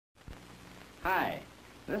Hi,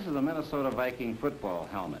 this is a Minnesota Viking football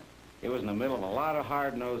helmet. It was in the middle of a lot of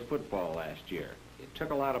hard-nosed football last year. It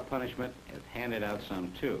took a lot of punishment. It handed out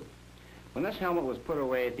some, too. When this helmet was put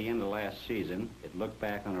away at the end of last season, it looked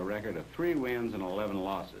back on a record of 3 wins and 11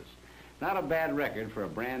 losses. Not a bad record for a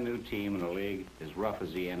brand-new team in a league as rough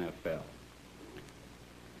as the NFL.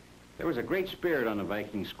 There was a great spirit on the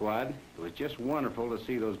Viking squad. It was just wonderful to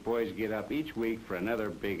see those boys get up each week for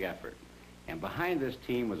another big effort. And behind this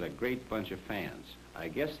team was a great bunch of fans. I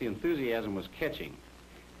guess the enthusiasm was catching.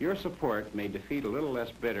 Your support made defeat a little less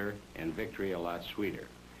bitter and victory a lot sweeter.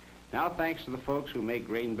 Now, thanks to the folks who make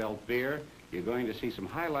Grain Belt beer, you're going to see some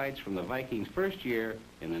highlights from the Vikings' first year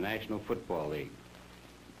in the National Football League.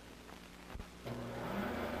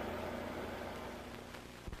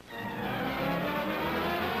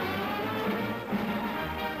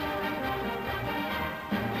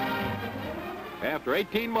 After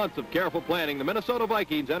 18 months of careful planning, the Minnesota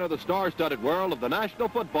Vikings enter the star-studded world of the National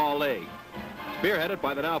Football League. Spearheaded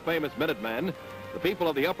by the now famous Minutemen, the people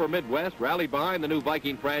of the upper Midwest rallied behind the new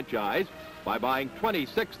Viking franchise by buying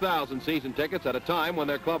 26,000 season tickets at a time when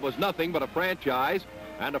their club was nothing but a franchise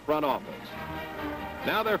and a front office.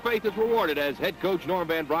 Now their faith is rewarded as head coach Norm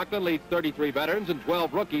Van Brocklin leads 33 veterans and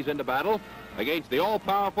 12 rookies into battle against the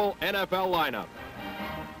all-powerful NFL lineup.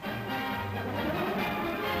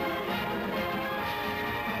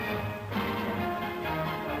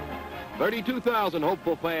 32,000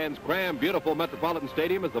 hopeful fans cram beautiful Metropolitan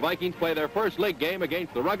Stadium as the Vikings play their first league game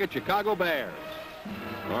against the rugged Chicago Bears.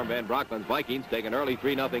 Norm Van Brocklin's Vikings take an early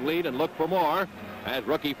 3-0 lead and look for more as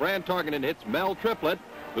rookie Fran Tarkenton hits Mel Triplett,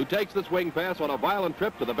 who takes the swing pass on a violent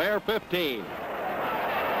trip to the Bear 15.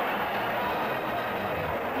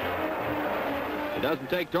 It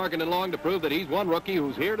doesn't take Tarkenton long to prove that he's one rookie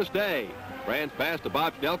who's here to stay. Fran's pass to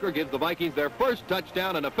Bob Stelker gives the Vikings their first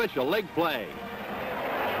touchdown in official league play.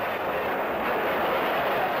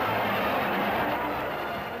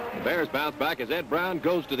 The Bears bounce back as Ed Brown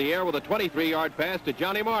goes to the air with a 23-yard pass to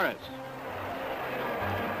Johnny Morris.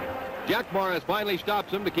 Jack Morris finally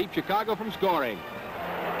stops him to keep Chicago from scoring.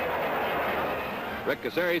 Rick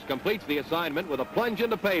Caceres completes the assignment with a plunge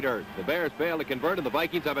into pay dirt. The Bears fail to convert and the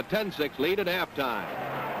Vikings have a 10-6 lead at halftime.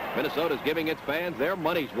 Minnesota's giving its fans their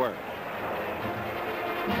money's worth.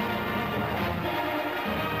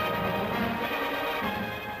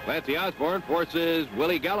 Clancy Osborne forces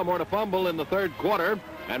Willie Gallimore to fumble in the third quarter,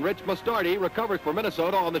 and Rich Mustardi recovers for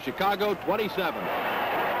Minnesota on the Chicago 27.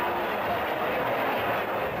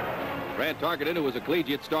 Fran Tarkenton, who was a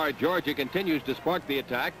collegiate star at Georgia, continues to spark the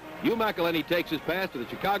attack. Hugh McElhenney takes his pass to the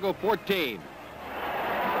Chicago 14.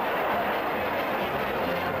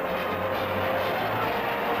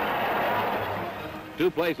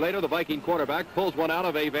 Two plays later, the Viking quarterback pulls one out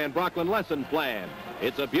of a Van Brocklin lesson plan.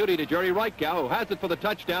 It's a beauty to Jerry Reichow, who has it for the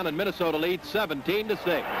touchdown, and Minnesota leads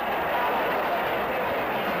 17-6.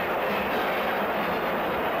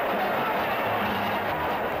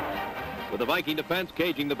 With the Viking defense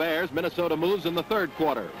caging the Bears, Minnesota moves in the third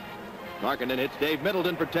quarter. Tarkenton hits Dave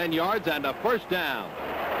Middleton for 10 yards and a first down.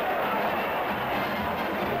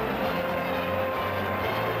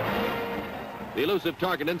 The elusive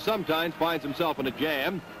Tarkenton sometimes finds himself in a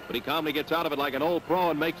jam, but he calmly gets out of it like an old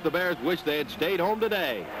pro and makes the Bears wish they had stayed home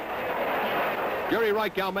today. Jerry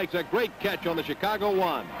Reichow makes a great catch on the Chicago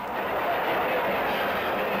 1.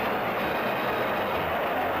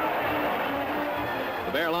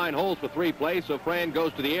 The Bear line holds for 3 plays, so Fran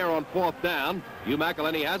goes to the air on 4th down. Hugh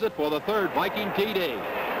McElhenney has it for the third Viking TD.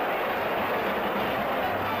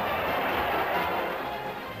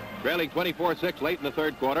 Trailing 24-6 late in the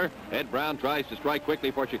third quarter, Ed Brown tries to strike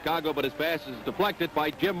quickly for Chicago, but his pass is deflected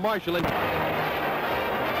by Jim Marshall.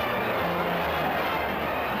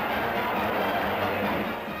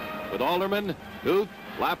 With Alderman, Huth,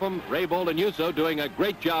 Lapham, Raybold, and Yusso doing a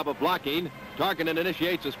great job of blocking, Tarkenton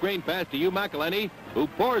initiates a screen pass to Hugh McElhenney, who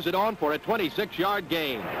pours it on for a 26-yard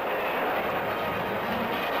gain.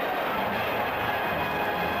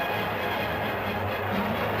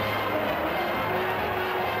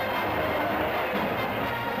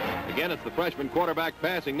 Again, it's the freshman quarterback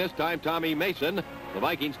passing, this time Tommy Mason. The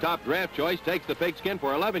Vikings' top draft choice takes the pigskin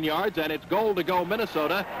for 11 yards, and it's goal to go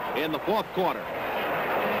Minnesota in the fourth quarter.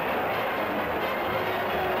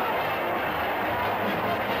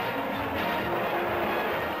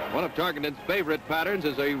 One of Tarkenton's favorite patterns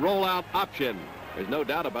is a rollout option. There's no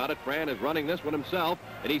doubt about it. Fran is running this one himself,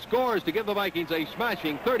 and he scores to give the Vikings a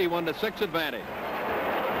smashing 31-6 advantage.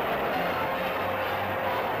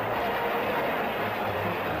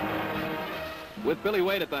 With Billy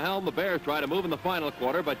Wade at the helm, the Bears try to move in the final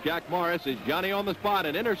quarter, but Jack Morris is Johnny on the spot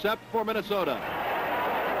and intercept for Minnesota.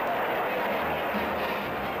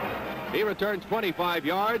 He returns 25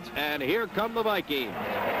 yards, and here come the Vikings.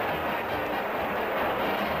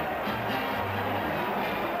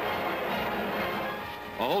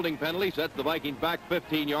 A holding penalty sets the Vikings back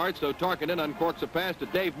 15 yards, so Tarkenton uncorks a pass to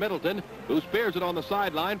Dave Middleton, who spears it on the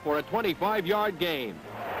sideline for a 25-yard gain.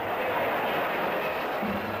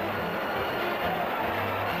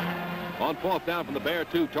 On 4th down from the Bear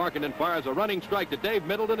 2, Tarkenton fires a running strike to Dave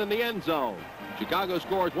Middleton in the end zone. Chicago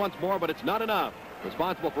scores once more, but it's not enough.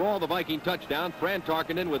 Responsible for all the Viking touchdowns, Fran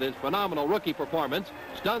Tarkenton, with his phenomenal rookie performance,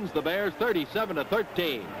 stuns the Bears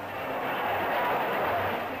 37-13.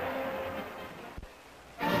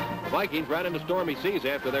 The Vikings ran into stormy seas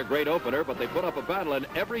after their great opener, but they put up a battle in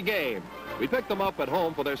every game. We picked them up at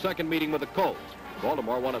home for their second meeting with the Colts.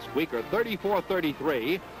 Baltimore won a squeaker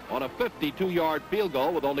 34-33 on a 52-yard field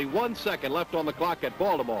goal with only 1 second left on the clock at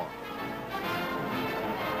Baltimore.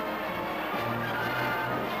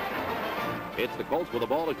 It's the Colts with the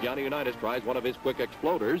ball as Johnny Unitas tries one of his quick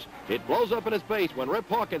exploders. It blows up in his face when Rip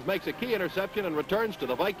Hawkins makes a key interception and returns to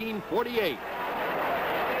the Viking 48.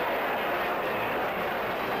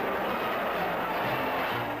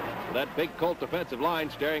 With that big Colt defensive line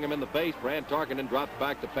staring him in the face, Fran Tarkenton drops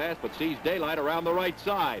back to pass but sees daylight around the right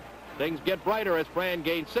side. Things get brighter as Fran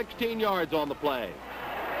gains 16 yards on the play.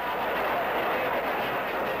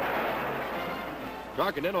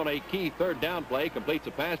 Tarkenton on a key 3rd down play completes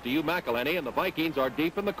a pass to Hugh McElhenney, and the Vikings are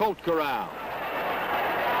deep in the Colt corral.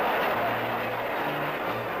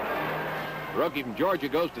 The rookie from Georgia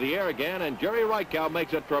goes to the air again, and Jerry Reichow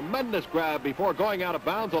makes a tremendous grab before going out of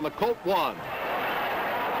bounds on the Colt 1.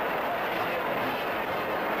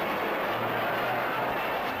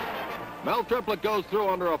 Mel Triplett goes through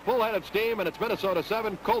under a full head of steam, and it's Minnesota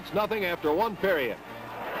 7, Colts nothing after 1 period.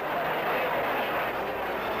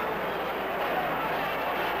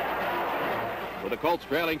 With the Colts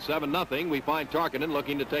trailing 7-0, we find Tarkenton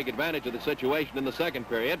looking to take advantage of the situation in the second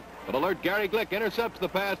period. But alert Gary Glick intercepts the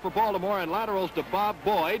pass for Baltimore and laterals to Bob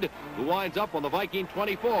Boyd, who winds up on the Viking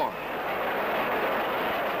 24.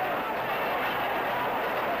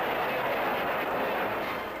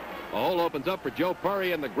 A hole opens up for Joe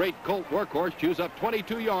Purry, and the great Colt workhorse chews up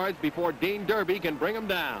 22 yards before Dean Derby can bring him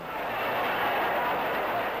down.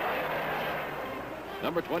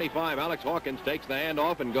 Number 25, Alex Hawkins, takes the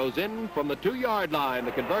handoff and goes in from the 2-yard line.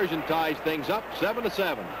 The conversion ties things up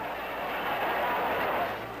 7-7.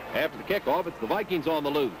 After the kickoff, it's the Vikings on the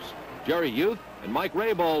loose. Jerry Youth and Mike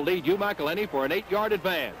Raybould lead Hugh McElhenney for an 8-yard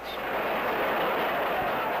advance.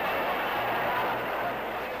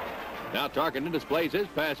 Now Tarkenton displays his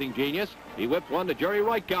passing genius. He whips one to Jerry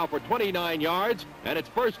Reichow for 29 yards, and it's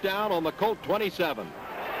 1st down on the Colt 27.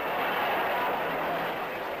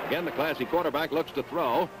 Again, the classy quarterback looks to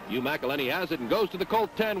throw. Hugh McElhenney has it and goes to the Colt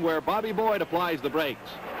 10, where Bobby Boyd applies the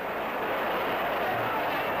brakes.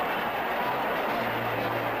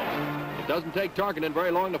 It doesn't take Tarkenton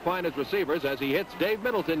very long to find his receivers as he hits Dave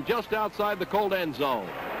Middleton just outside the Colt end zone.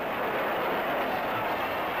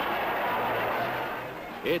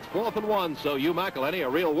 It's 4th and 1, so Hugh McElhenney, a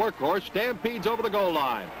real workhorse, stampedes over the goal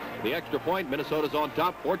line. The extra point, Minnesota's on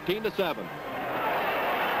top 14-7.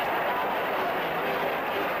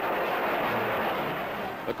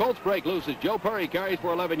 The Colts break loose as Joe Purry carries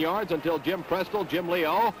for 11 yards until Jim Prestel, Jim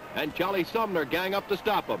Leo, and Charlie Sumner gang up to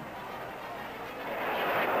stop him.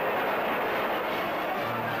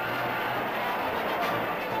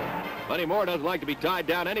 Lenny Moore doesn't like to be tied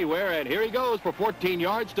down anywhere, and here he goes for 14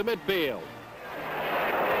 yards to midfield.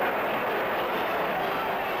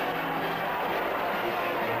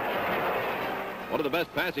 One of the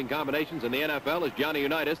best passing combinations in the NFL is Johnny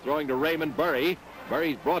Unitas throwing to Raymond Burry.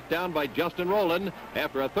 Burry's brought down by Justin Rowland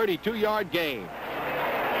after a 32-yard gain.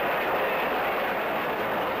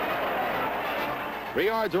 3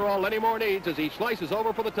 yards are all Lenny Moore needs as he slices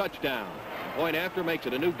over for the touchdown. Point after makes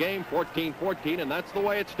it a new game, 14-14, and that's the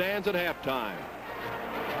way it stands at halftime.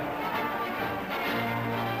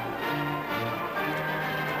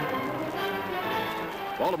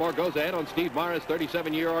 Baltimore goes ahead on Steve Myra's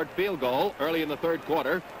 37-yard field goal early in the 3rd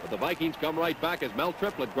quarter, but the Vikings come right back as Mel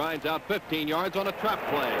Triplett grinds out 15 yards on a trap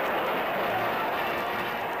play.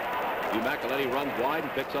 Hugh McElhenney runs wide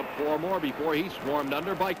and picks up 4 more before he's swarmed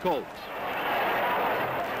under by Colts.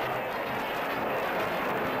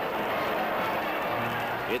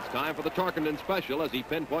 It's time for the Tarkenton special as he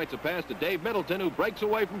pinpoints a pass to Dave Middleton, who breaks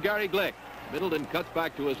away from Gary Glick. Middleton cuts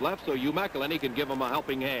back to his left so Hugh McElhenney can give him a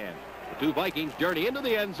helping hand. The two Vikings journey into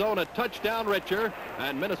the end zone, a touchdown richer,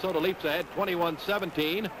 and Minnesota leaps ahead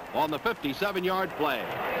 21-17 on the 57-yard play.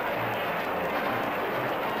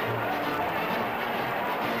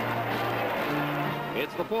 It's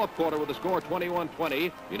It's the fourth quarter with the score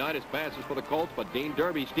 21-20. Unitas passes for the Colts, but Dean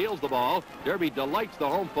Derby steals the ball. Derby delights the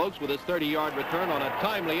home folks with his 30-yard return on a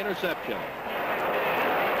timely interception.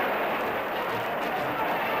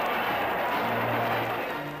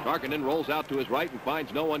 Tarkenton rolls out to his right and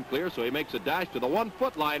finds no one clear, so he makes a dash to the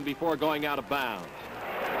 1-foot line before going out of bounds.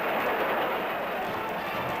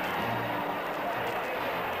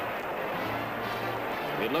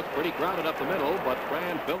 It looks pretty crowded up the middle, but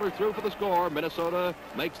Fran filters through for the score. Minnesota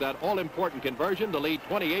makes that all-important conversion to lead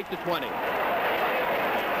 28-20.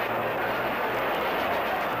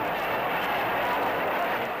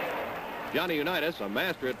 Johnny Unitas, a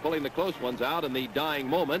master at pulling the close ones out in the dying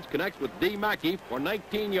moments, connects with D. Mackey for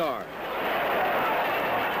 19 yards.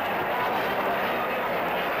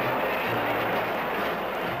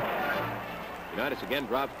 Unitas again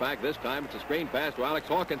drops back. This time it's a screen pass to Alex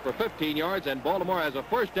Hawkins for 15 yards, and Baltimore has a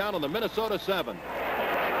first down on the Minnesota 7.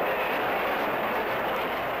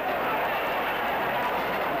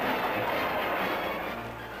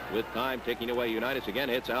 With time ticking away, Unitas again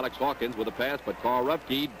hits Alex Hawkins with a pass, but Carl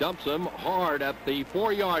Rupke dumps him hard at the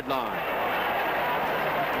 4-yard line.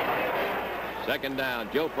 Second down.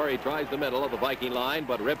 Joe Perry tries the middle of the Viking line,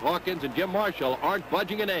 but Rip Hawkins and Jim Marshall aren't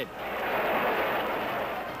budging an inch.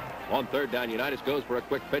 On third down, Unitas goes for a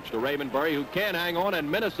quick pitch to Raymond Burry, who can hang on, and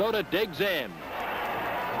Minnesota digs in.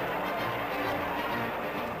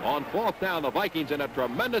 On fourth down, the Vikings, in a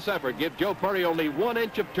tremendous effort, give Joe Perry only 1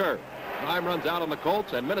 inch of turf. Time runs out on the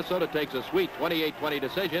Colts, and Minnesota takes a sweet 28-20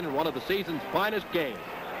 decision in one of the season's finest games.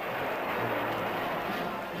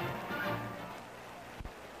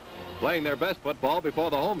 Playing their best football before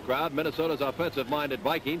the home crowd, Minnesota's offensive-minded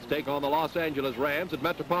Vikings take on the Los Angeles Rams at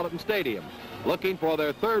Metropolitan Stadium, looking for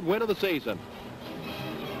their 3rd win of the season.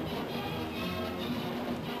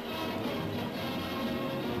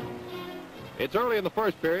 It's early in the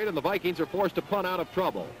first period, and the Vikings are forced to punt out of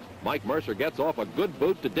trouble. Mike Mercer gets off a good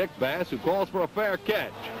boot to Dick Bass, who calls for a fair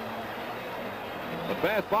catch. But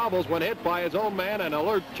Bass bobbles when hit by his own man, and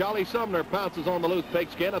alert Charlie Sumner pounces on the loose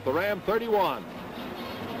pigskin at the Ram 31.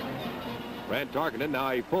 Fran Tarkenton, now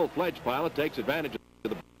a full-fledged pilot, takes advantage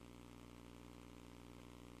of the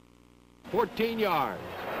 14 yards.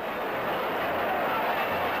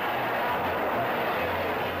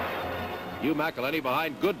 Hugh McElhenney,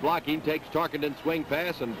 behind good blocking, takes Tarkenton's swing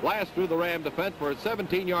pass and blasts through the Ram defense for a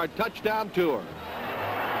 17-yard touchdown tour.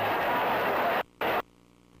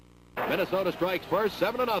 Minnesota strikes first,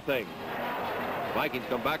 7-0. The Vikings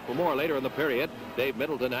come back for more later in the period. Dave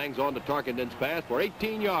Middleton hangs on to Tarkenton's pass for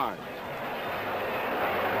 18 yards.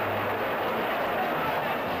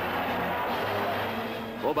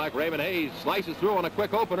 Fullback Raymond Hayes slices through on a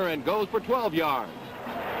quick opener and goes for 12 yards.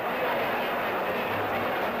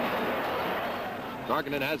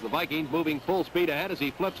 Tarkenton has the Vikings moving full speed ahead as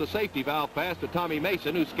he flips a safety valve pass to Tommy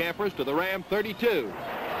Mason, who scampers to the Ram 32.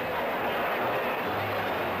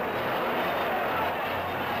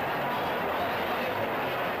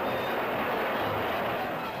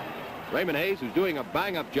 Raymond Hayes, who's doing a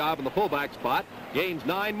bang-up job in the fullback spot, gains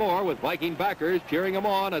 9 more with Viking backers cheering him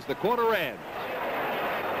on as the quarter ends.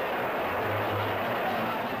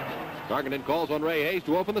 Tarkenton calls on Ray Hayes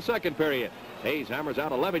to open the second period. Hayes hammers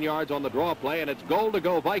out 11 yards on the draw play, and it's goal to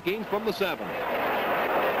go Vikings from the 7.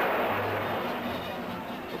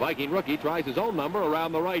 The Viking rookie tries his own number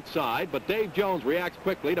around the right side, but Dave Jones reacts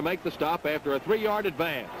quickly to make the stop after a 3-yard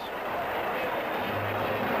advance.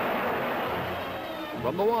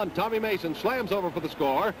 From the 1, Tommy Mason slams over for the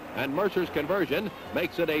score, and Mercer's conversion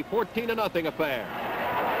makes it a 14-0 affair.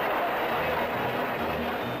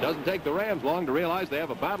 Doesn't take the Rams long to realize they have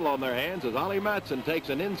a battle on their hands as Ollie Matson takes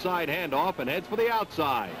an inside handoff and heads for the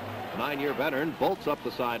outside. The 9-year veteran bolts up the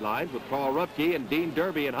sidelines with Carl Rupke and Dean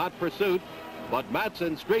Derby in hot pursuit, but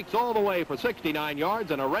Matson streaks all the way for 69 yards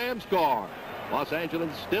and a Ram score. Los Angeles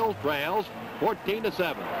still trails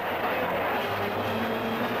 14-7.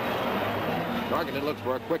 Tarkenton looks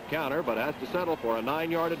for a quick counter, but has to settle for a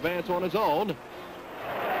 9-yard advance on his own.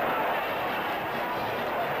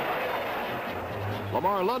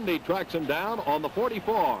 Lamar Lundy tracks him down on the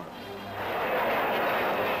 44.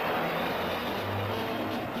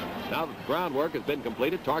 Now that the groundwork has been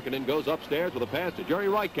completed, Tarkenton goes upstairs with a pass to Jerry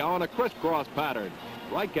Reichow on a crisscross pattern.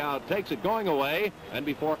 Reichow takes it going away, and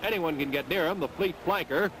before anyone can get near him, the fleet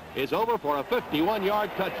flanker is over for a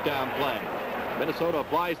 51-yard touchdown play. Minnesota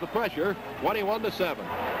applies the pressure, 21-7.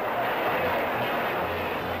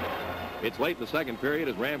 It's late in the second period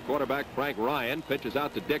as Ram quarterback Frank Ryan pitches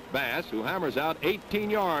out to Dick Bass, who hammers out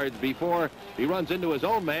 18 yards before he runs into his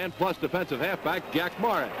own man plus defensive halfback Jack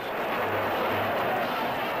Morris.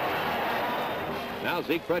 Now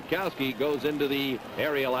Zeke Fretkowski goes into the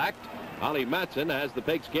aerial act. Ollie Matson has the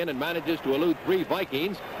pigskin and manages to elude 3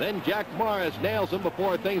 Vikings. Then Jack Morris nails him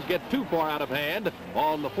before things get too far out of hand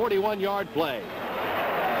on the 41-yard play.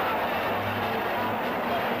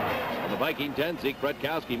 On the Viking 10, Zeke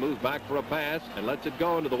Kretkowski moves back for a pass and lets it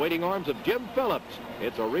go into the waiting arms of Jim Phillips.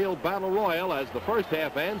 It's a real battle royal as the first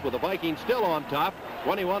half ends with the Vikings still on top,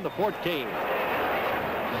 21-14.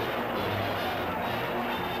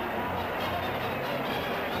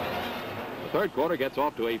 Third quarter gets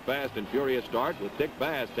off to a fast and furious start with Dick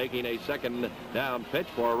Bass taking a second down pitch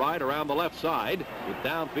for a ride around the left side. With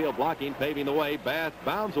downfield blocking paving the way, Bass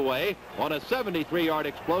bounds away on a 73-yard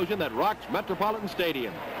explosion that rocks Metropolitan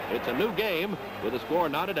Stadium. It's a new game with the score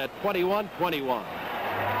knotted at 21-21.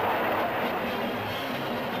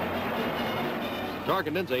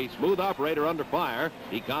 Tarkenton's a smooth operator under fire.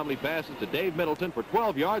 He calmly passes to Dave Middleton for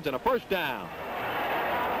 12 yards and a first down.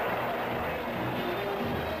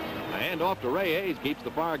 And off to Ray Hayes keeps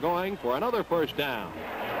the fire going for another first down.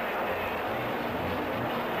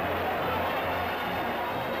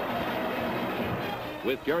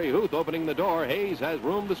 With Jerry Huth opening the door, Hayes has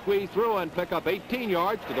room to squeeze through and pick up 18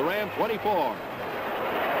 yards to the Ram 24.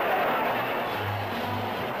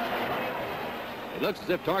 It looks as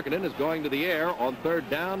if Tarkenton is going to the air on third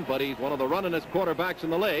down, but he's one of the runningest quarterbacks in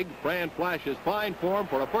the league. Fran flashes fine form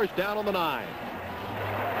for a first down on the 9.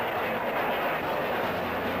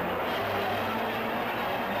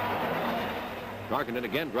 Tarkenton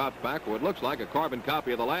again drops back for what looks like a carbon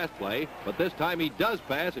copy of the last play, but this time he does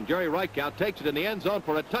pass, and Jerry Reichout takes it in the end zone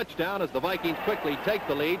for a touchdown as the Vikings quickly take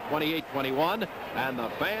the lead, 28-21, and the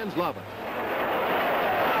fans love it.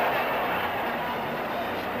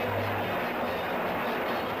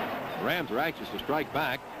 The Rams are anxious to strike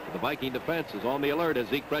back, but the Viking defense is on the alert as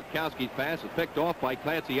Zeke Kretkowski's pass is picked off by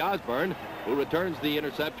Clancy Osborne, who returns the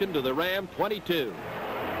interception to the Ram 22.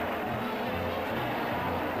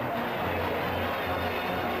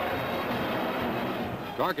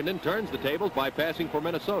 Tarkenton turns the tables by passing for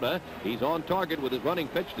Minnesota. He's on target with his running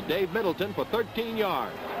pitch to Dave Middleton for 13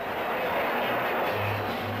 yards.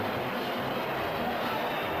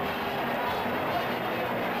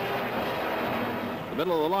 The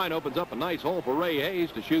middle of the line opens up a nice hole for Ray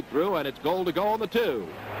Hayes to shoot through, and it's goal to go on the 2.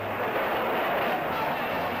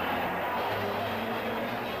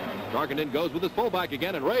 Tarkenton goes with his fullback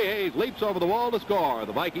again, and Ray Hayes leaps over the wall to score.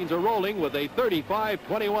 The Vikings are rolling with a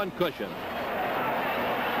 35-21 cushion.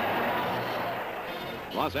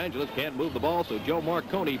 Los Angeles can't move the ball, so Joe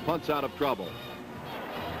Marconi punts out of trouble.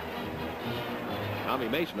 Tommy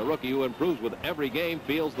Mason, a rookie who improves with every game,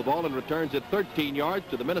 fields the ball and returns it 13 yards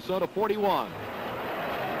to the Minnesota 41.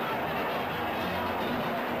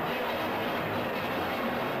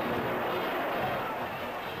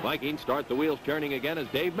 Vikings start the wheels turning again as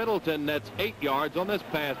Dave Middleton nets 8 yards on this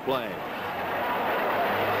pass play.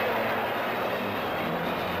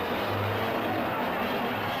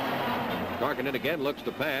 Tarkenton again looks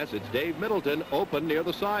to pass. It's Dave Middleton open near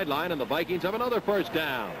the sideline, and the Vikings have another first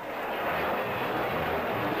down.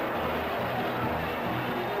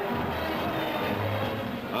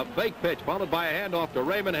 A fake pitch followed by a handoff to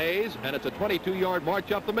Raymond Hayes, and it's a 22-yard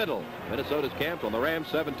march up the middle. Minnesota's camped on the Rams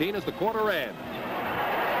 17 as the quarter ends.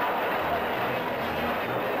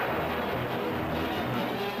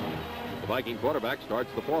 The Viking quarterback starts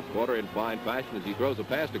the fourth quarter in fine fashion as he throws a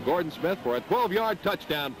pass to Gordon Smith for a 12-yard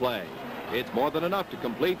touchdown play. It's more than enough to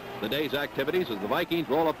complete the day's activities as the Vikings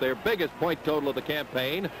roll up their biggest point total of the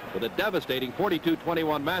campaign with a devastating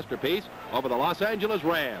 42-21 masterpiece over the Los Angeles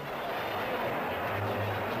Rams.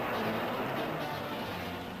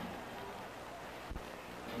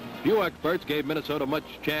 Few experts gave Minnesota much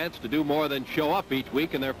chance to do more than show up each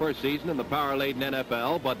week in their first season in the power-laden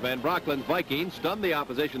NFL, but Van Brocklin's Vikings stunned the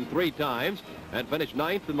opposition 3 times and finished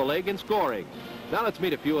 9th in the league in scoring. Now let's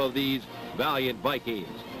meet a few of these valiant Vikings.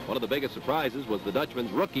 One of the biggest surprises was the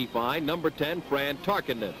Dutchman's rookie find, number 10, Fran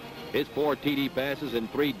Tarkenton. His 4 TD passes in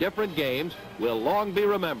 3 different games will long be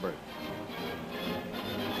remembered.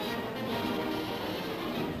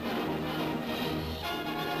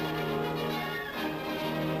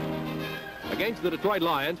 Against the Detroit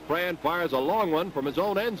Lions, Fran fires a long one from his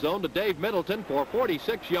own end zone to Dave Middleton for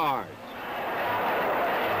 46 yards.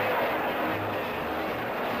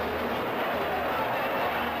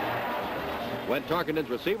 When Tarkenton's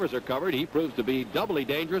receivers are covered, he proves to be doubly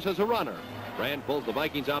dangerous as a runner. Fran pulls the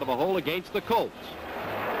Vikings out of a hole against the Colts.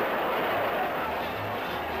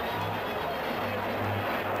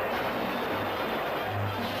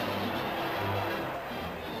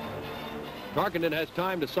 Tarkenton has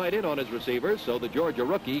time to sight in on his receivers, so the Georgia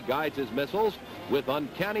rookie guides his missiles with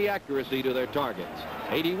uncanny accuracy to their targets.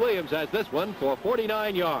 A.D. Williams has this one for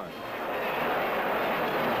 49 yards.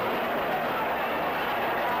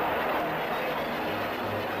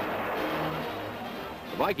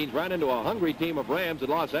 Vikings ran into a hungry team of Rams in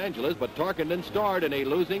Los Angeles, but Tarkenton starred in a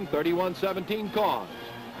losing 31-17 cause.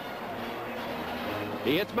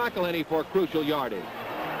 He hits McElhinney for crucial yardage.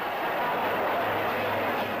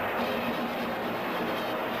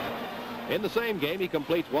 In the same game, he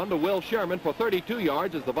completes one to Will Sherman for 32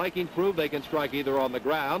 yards as the Vikings prove they can strike either on the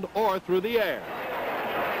ground or through the air.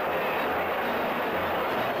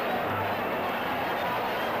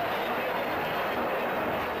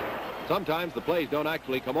 Sometimes the plays don't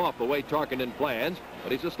actually come off the way Tarkenton plans,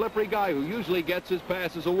 but he's a slippery guy who usually gets his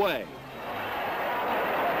passes away.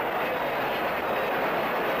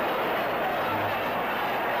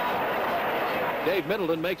 Dave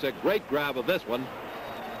Middleton makes a great grab of this one.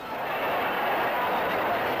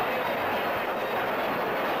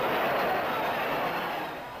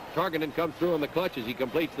 Tarkenton comes through in the clutch as he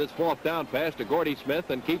completes this fourth down pass to Gordy Smith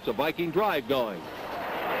and keeps a Viking drive going.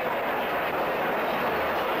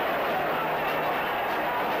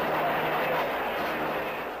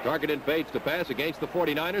 Tarkenton fades to pass against the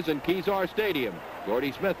 49ers in Kezar Stadium.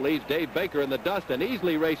 Gordy Smith leaves Dave Baker in the dust and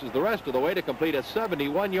easily races the rest of the way to complete a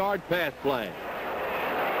 71-yard pass play.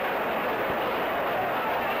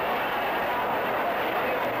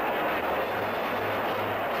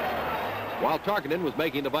 While Tarkenton was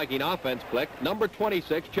making the Viking offense click, number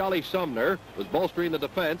 26, Charlie Sumner, was bolstering the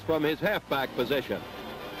defense from his halfback position.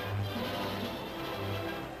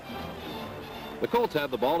 The Colts have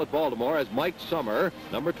the ball at Baltimore as Mike Summer,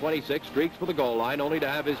 number 26, streaks for the goal line, only to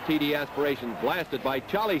have his TD aspirations blasted by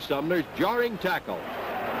Charlie Sumner's jarring tackle.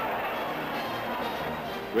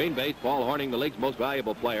 Green Bay's Paul Hornung, the league's most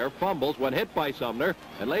valuable player, fumbles when hit by Sumner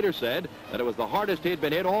and later said that it was the hardest he had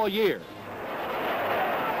been hit all year.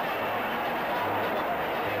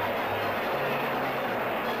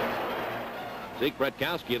 Zeke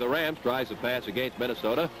Bretkowski of the Rams tries to pass against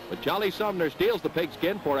Minnesota, but Charlie Sumner steals the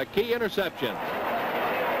pigskin for a key interception.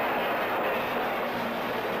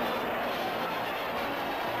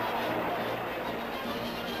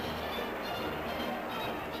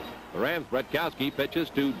 The Rams' Bretkowski pitches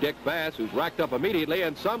to Dick Bass, who's racked up immediately,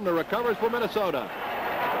 and Sumner recovers for Minnesota.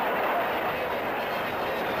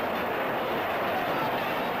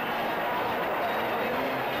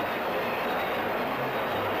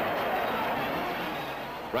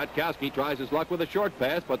 Bretkowski tries his luck with a short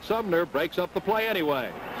pass, but Sumner breaks up the play anyway.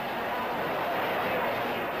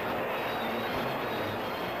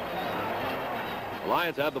 The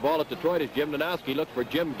Lions have the ball at Detroit as Jim Nanowski looks for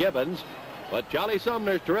Jim Gibbons, but Charlie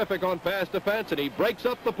Sumner's terrific on pass defense, and he breaks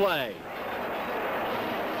up the play.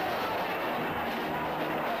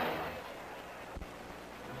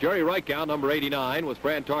 Jerry Reichow, number 89, was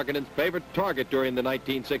Fran Tarkenton's favorite target during the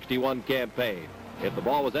 1961 campaign. If the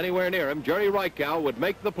ball was anywhere near him, Jerry Reichow would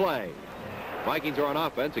make the play. Vikings are on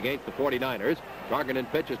offense against the 49ers.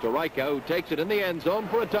 Tarkenton pitches to Reichow, who takes it in the end zone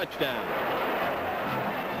for a touchdown.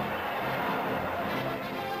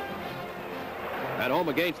 At home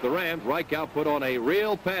against the Rams, Reichow put on a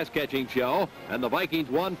real pass-catching show, and the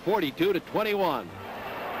Vikings won 42-21.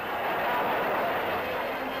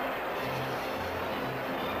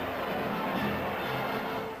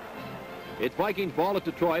 It's Vikings ball at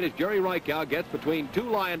Detroit as Jerry Reichow gets between two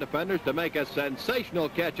Lion defenders to make a sensational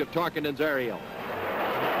catch of Tarkenton's aerial.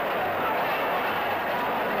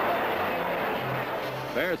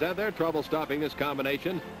 Bears have their trouble stopping this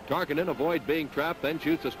combination. Tarkenton avoids being trapped, then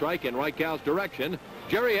shoots a strike in Reichow's direction.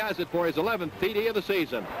 Jerry has it for his 11th TD of the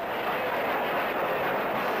season.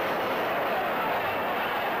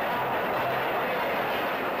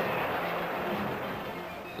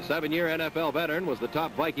 The 7-year NFL veteran was the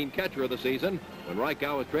top Viking catcher of the season. When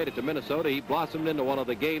Reichow was traded to Minnesota, he blossomed into one of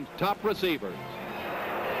the game's top receivers.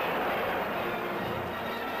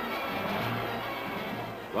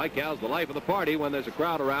 Reichow's the life of the party when there's a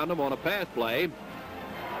crowd around him on a pass play.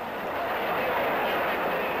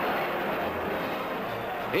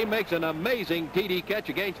 He makes an amazing TD catch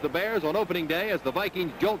against the Bears on opening day as the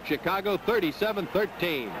Vikings jolt Chicago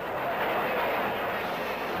 37-13.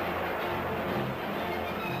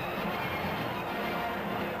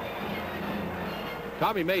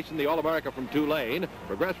 Tommy Mason, the All-America from Tulane,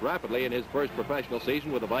 progressed rapidly in his first professional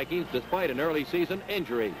season with the Vikings despite an early season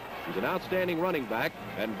injury. He's an outstanding running back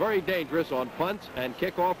and very dangerous on punts and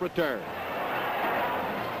kickoff return.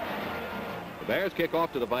 The Bears kick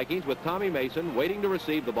off to the Vikings with Tommy Mason waiting to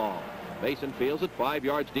receive the ball. Mason fields it 5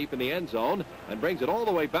 yards deep in the end zone and brings it all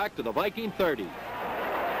the way back to the Viking 30.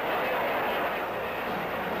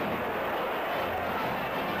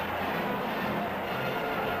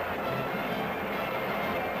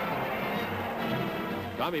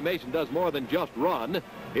 Tommy Mason does more than just run.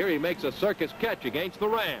 Here he makes a circus catch against the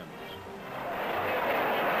Rams.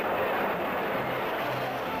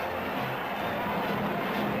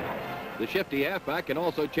 The shifty halfback can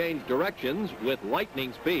also change directions with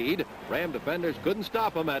lightning speed. Ram defenders couldn't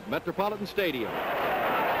stop him at Metropolitan Stadium.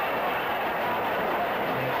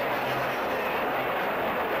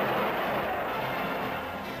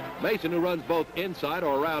 Mason, who runs both inside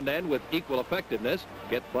or around end with equal effectiveness,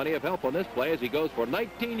 gets plenty of help on this play as he goes for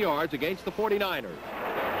 19 yards against the 49ers.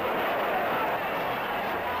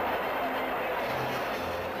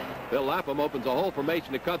 Bill Lapham opens a hole for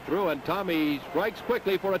Mason to cut through, and Tommy strikes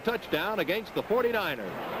quickly for a touchdown against the 49ers.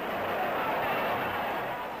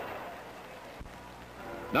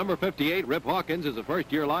 Number 58, Rip Hawkins, is a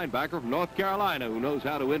first-year linebacker from North Carolina who knows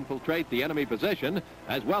how to infiltrate the enemy position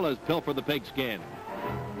as well as pilfer the pigskin.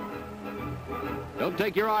 Don't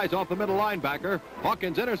take your eyes off the middle linebacker.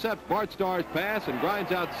 Hawkins intercepts Bart Starr's pass and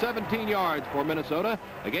grinds out 17 yards for Minnesota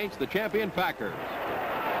against the champion Packers.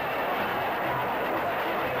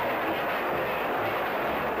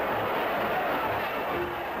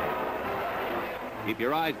 Keep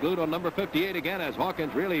your eyes glued on number 58 again as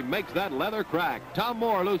Hawkins really makes that leather crack. Tom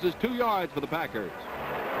Moore loses 2 yards for the Packers.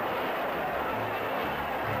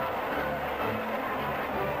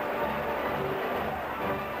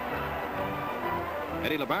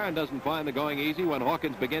 Eddie LeBaron doesn't find the going easy when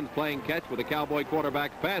Hawkins begins playing catch with the Cowboy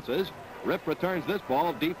quarterback's passes. Rip returns this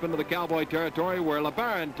ball deep into the Cowboy territory where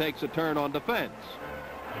LeBaron takes a turn on defense.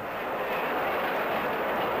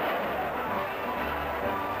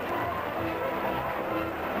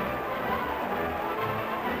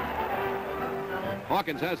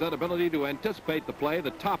 Hawkins has that ability to anticipate the play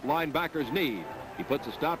the top linebackers need. He puts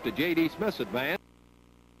a stop to J.D. Smith's advance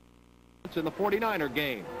in the 49er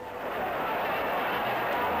game.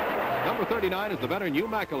 Number 39 is the veteran Hugh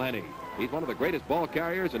McElhenney. He's one of the greatest ball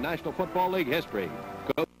carriers in National Football League history.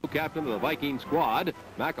 Co-captain of the Viking squad,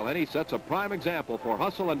 McElhenney sets a prime example for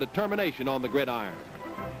hustle and determination on the gridiron.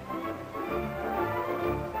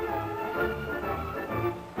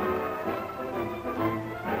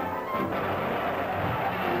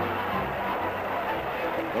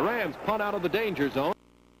 The Rams punt out of the danger zone,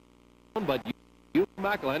 but Hugh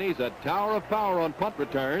McElhenney's a tower of power on punt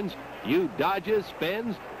returns. Hugh dodges,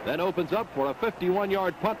 spins, then opens up for a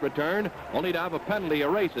 51-yard punt return, only to have a penalty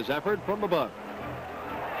erase his effort from the book.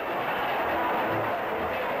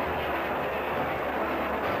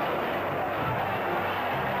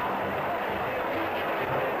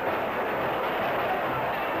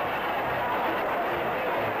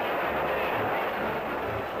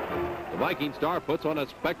 The Viking star puts on a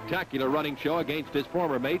spectacular running show against his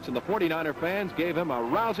former mates, and the 49er fans gave him a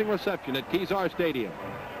rousing reception at Kezar Stadium.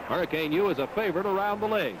 Hurricane Hugh is a favorite around the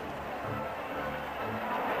league.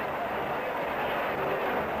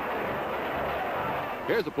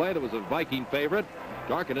 Here's a play that was a Viking favorite.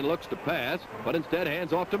 Tarkenton looks to pass, but instead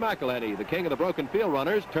hands off to McElhenney. The king of the broken field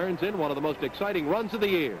runners turns in one of the most exciting runs of the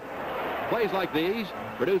year. Plays like these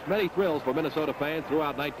produced many thrills for Minnesota fans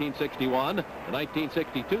throughout 1961. The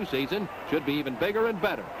 1962 season should be even bigger and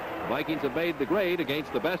better. The Vikings have made the grade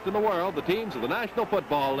against the best in the world, the teams of the National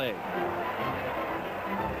Football League.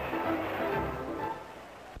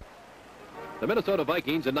 The Minnesota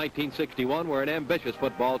Vikings in 1961 were an ambitious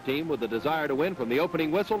football team with the desire to win from the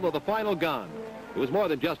opening whistle to the final gun. It was more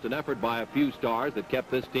than just an effort by a few stars that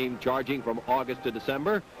kept this team charging from August to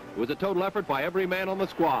December. It was a total effort by every man on the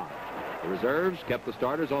squad. The reserves kept the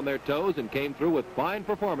starters on their toes and came through with fine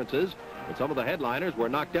performances, but some of the headliners were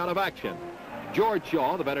knocked out of action. George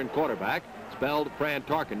Shaw, the veteran quarterback, spelled Fran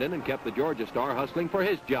Tarkenton and kept the Georgia star hustling for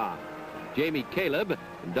his job. Jamie Caleb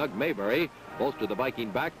and Doug Mayberry bolstered the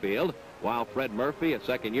Viking backfield, while Fred Murphy, a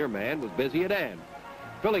second-year man, was busy at end.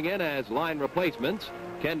 Filling in as line replacements,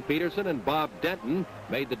 Ken Peterson and Bob Denton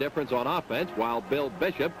made the difference on offense, while Bill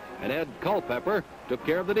Bishop and Ed Culpepper took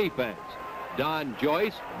care of the defense. Don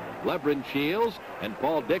Joyce, Lebron Shields, and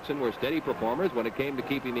Paul Dixon were steady performers when it came to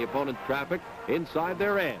keeping the opponent's traffic inside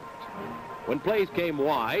their ends. When plays came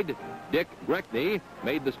wide, Dick Greckney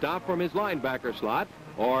made the stop from his linebacker slot,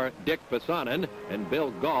 or Dick Fasanen and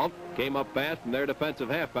Bill Galt came up fast from their defensive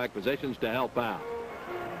halfback positions to help out.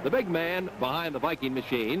 The big man behind the Viking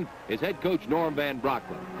machine is head coach Norm Van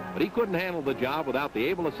Brocklin, but he couldn't handle the job without the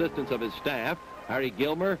able assistance of his staff, Harry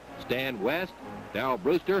Gilmer, Stan West, Darrell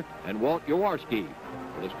Brewster, and Walt Jaworski.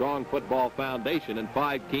 With a strong football foundation and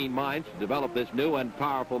 5 keen minds to develop this new and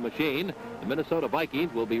powerful machine, the Minnesota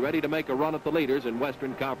Vikings will be ready to make a run at the leaders in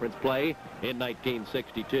Western Conference play in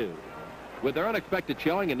 1962. With their unexpected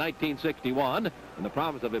showing in 1961 and the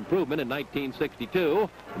promise of improvement in 1962,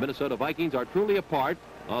 the Minnesota Vikings are truly a part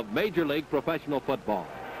of Major League professional football.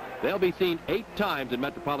 They'll be seen 8 times in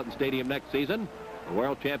Metropolitan Stadium next season. The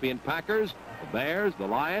world champion Packers The Bears, the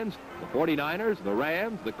Lions, the 49ers, the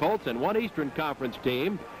Rams, the Colts, and one Eastern Conference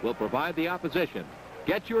team will provide the opposition.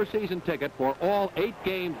 Get your season ticket for all 8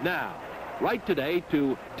 games now. Write today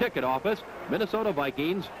to Ticket Office, Minnesota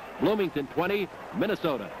Vikings, Bloomington 20,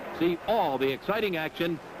 Minnesota. See all the exciting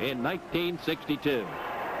action in 1962.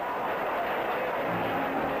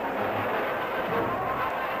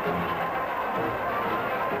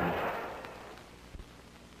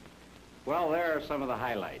 Well, there are some of the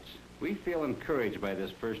highlights. We feel encouraged by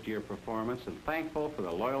this first-year performance and thankful for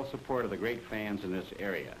the loyal support of the great fans in this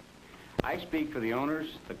area. I speak for the owners,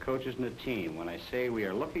 the coaches, and the team when I say we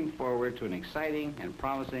are looking forward to an exciting and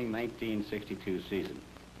promising 1962 season.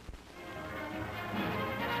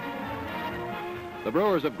 The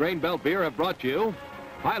brewers of Grain Belt Beer have brought you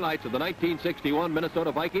highlights of the 1961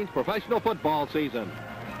 Minnesota Vikings professional football season.